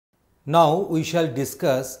Now we shall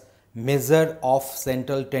discuss measure of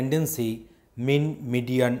central tendency mean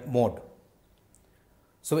median mode.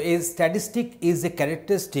 So a statistic is a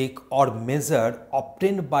characteristic or measure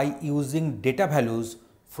obtained by using data values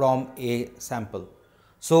from a sample.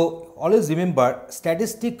 So always remember,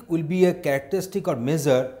 statistic will be a characteristic or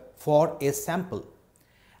measure for a sample,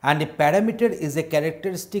 and a parameter is a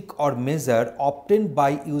characteristic or measure obtained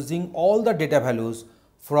by using all the data values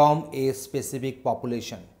from a specific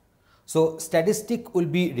population. So statistic will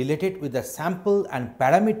be related with the sample and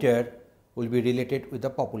parameter will be related with the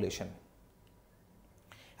population.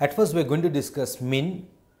 At first we are going to discuss mean.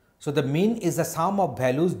 So the mean is the sum of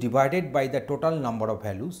values divided by the total number of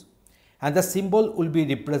values, and the symbol will be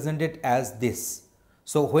represented as this.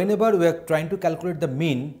 So whenever we are trying to calculate the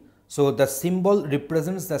mean, so the symbol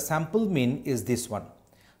represents the sample mean is this one.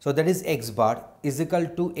 So that is x bar is equal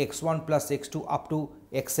to x1 plus x2 up to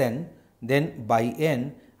xn, then by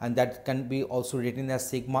n, and that can be also written as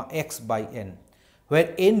sigma x by n,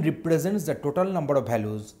 where n represents the total number of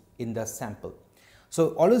values in the sample. So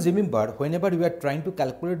always remember, whenever we are trying to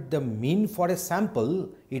calculate the mean for a sample,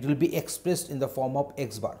 it will be expressed in the form of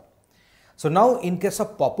x bar. So now in case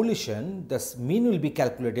of population, the mean will be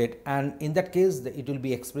calculated, and in that case it will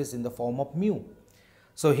be expressed in the form of mu.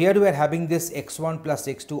 So here we are having this x1 plus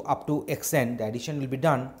x2 up to xn, the addition will be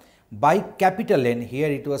done by capital N. Here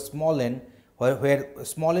it was small n, where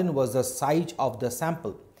small n was the size of the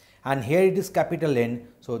sample, and here it is capital N,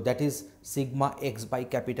 so that is sigma x by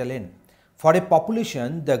capital N. For a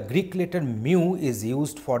population, the Greek letter mu is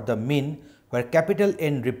used for the mean, where capital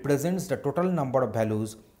N represents the total number of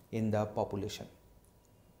values in the population.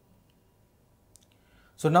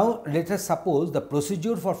 So now let us suppose the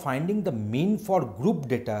procedure for finding the mean for group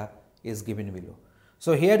data is given below.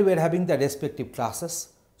 So here we are having the respective classes.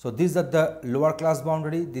 So these are the lower class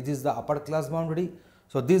boundary, this is the upper class boundary.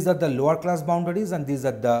 So these are the lower class boundaries and these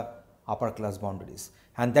are the upper class boundaries,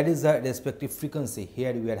 and that is the respective frequency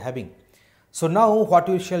here we are having. So now what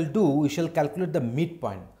we shall do, we shall calculate the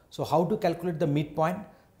midpoint. So how to calculate the midpoint?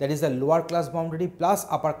 That is the lower class boundary plus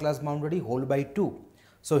upper class boundary whole by 2.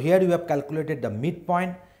 So here we have calculated the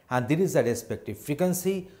midpoint, and this is the respective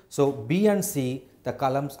frequency. So B and C, the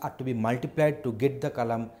columns are to be multiplied to get the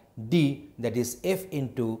column D, that is F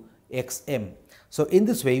into XM. So in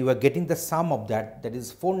this way you are getting the sum of that, that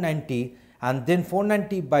is 490, and then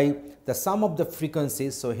 490 by the sum of the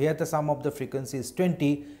frequencies. So here the sum of the frequency is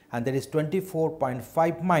 20, and that is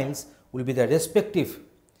 24.5 miles will be the respective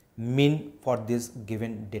mean for this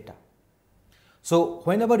given data. So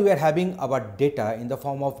whenever we are having our data in the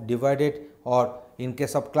form of divided or in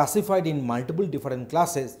case of classified in multiple different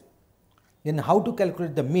classes, then how to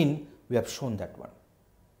calculate the mean, we have shown that one.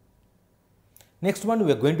 Next one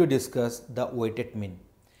we are going to discuss the weighted mean.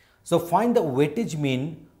 So find the weighted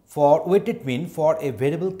mean for a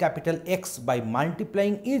variable capital X by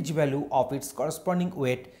multiplying each value of its corresponding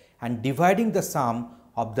weight and dividing the sum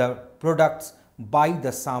of the products by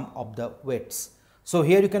the sum of the weights. So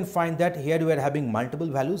here you can find that here we are having multiple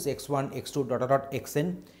values x1, x2 dot dot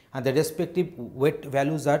xn, and the respective weight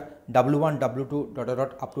values are w1, w2 dot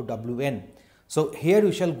dot up to wn. So here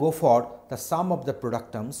we shall go for the sum of the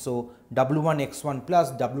product terms. So w1 x1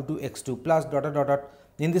 plus w2 x2 plus dot dot dot.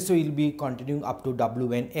 In this way we will be continuing up to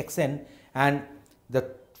wn xn, and the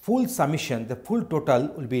full summation, the full total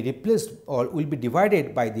will be replaced or will be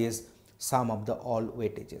divided by this sum of the all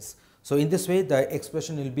weightages. So in this way the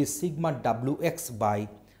expression will be sigma wx by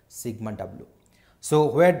sigma w. So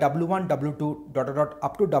where w1, w2 dot dot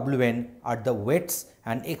up to wn are the weights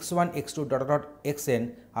and x1, x2 dot dot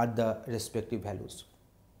xn are the respective values.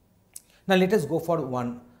 Now let us go for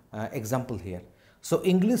one example here. So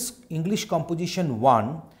English composition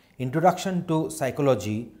 1, introduction to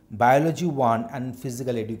psychology, biology 1 and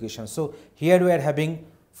physical education. So here we are having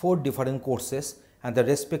 4 different courses, and the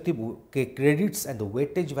respective credits and the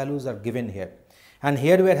weightage values are given here, and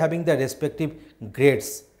here we are having the respective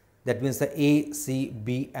grades, that means the A, C,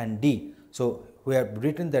 B and D. So we have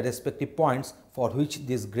written the respective points for which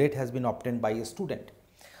this grade has been obtained by a student.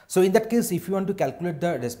 So in that case, if you want to calculate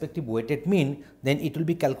the respective weighted mean, then it will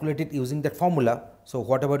be calculated using that formula. So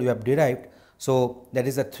whatever you have derived, so that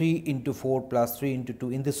is a 3 into 4 plus 3 into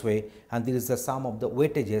 2 in this way, and this is the sum of the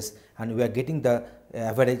weightages, and we are getting the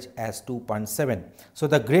average as 2.7. So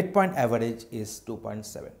the grade point average is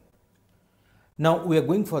 2.7. Now we are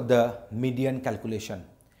going for the median calculation.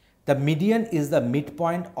 The median is the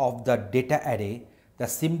midpoint of the data array. The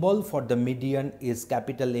symbol for the median is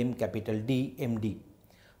capital M, capital D, MD.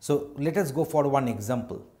 So let us go for one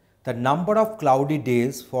example. The number of cloudy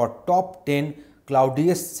days for top 10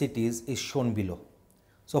 cloudiest cities is shown below.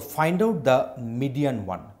 So find out the median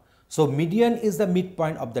one. So median is the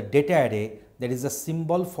midpoint of the data array. That is the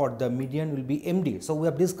symbol for the median will be MD. So we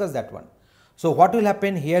have discussed that one. So what will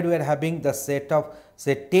happen here, we are having the set of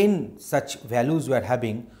say 10 such values we are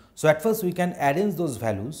having. So at first we can arrange those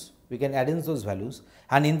values,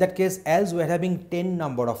 and in that case, as we are having 10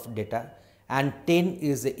 number of data and 10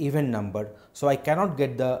 is the even number, so I cannot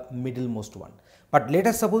get the middlemost one. But let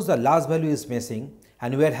us suppose the last value is missing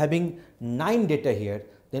and we are having 9 data here,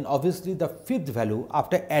 then obviously the fifth value,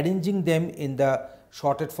 after arranging them in the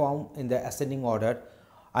sorted form in the ascending order,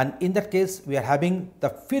 and in that case we are having the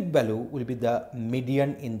fifth value will be the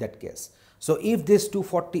median in that case. So if this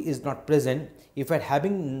 240 is not present, if I are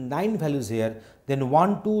having 9 values here, then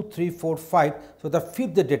 1, 2, 3, 4, 5, so the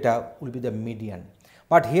fifth data will be the median.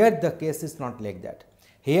 But here the case is not like that.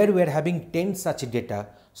 Here we are having 10 such data.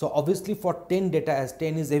 So obviously for 10 data, as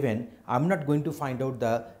 10 is even, I am not going to find out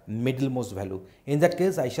the middlemost value. In that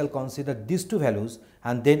case, I shall consider these two values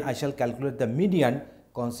and then I shall calculate the median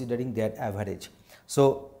considering their average.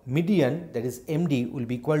 So median, that is MD, will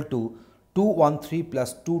be equal to 213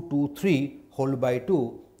 plus 223 whole by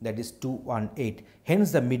 2, that is 218.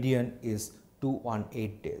 Hence the median is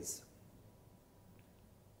 218 days.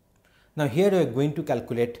 Now here we are going to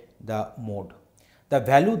calculate the mode. The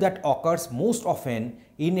value that occurs most often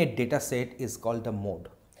in a data set is called the mode.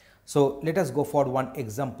 So let us go for one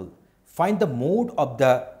example. Find the mode of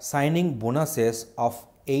the signing bonuses of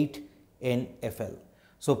 8 NFL.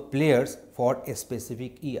 So players for a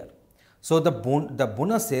specific year. So the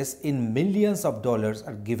bonuses in millions of dollars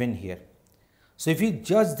are given here. So if you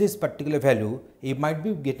judge this particular value, you might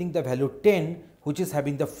be getting the value 10, which is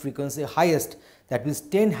having the frequency highest. That means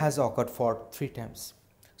 10 has occurred for 3 times.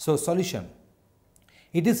 So solution.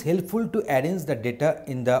 It is helpful to arrange the data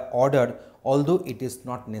in the order, although it is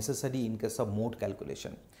not necessary in case of mode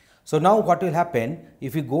calculation. So now what will happen,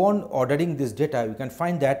 if you go on ordering this data, you can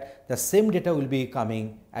find that the same data will be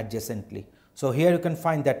coming adjacently. So here you can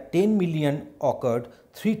find that 10 million occurred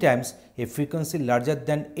 3 times, a frequency larger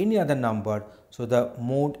than any other number. So the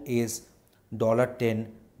mode is $10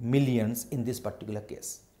 millions in this particular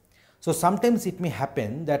case. So sometimes it may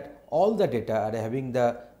happen that all the data are having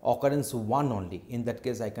the occurrence 1 only. In that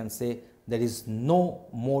case, I can say there is no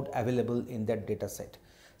mode available in that data set.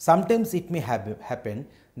 Sometimes it may happen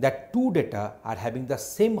that 2 data are having the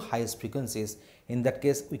same highest frequencies. In that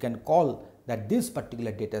case, we can call that this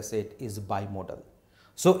particular data set is bimodal.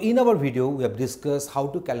 So in our video, we have discussed how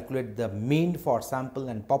to calculate the mean for sample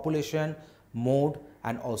and population, mode,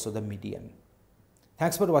 and also the median.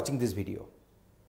 Thanks for watching this video.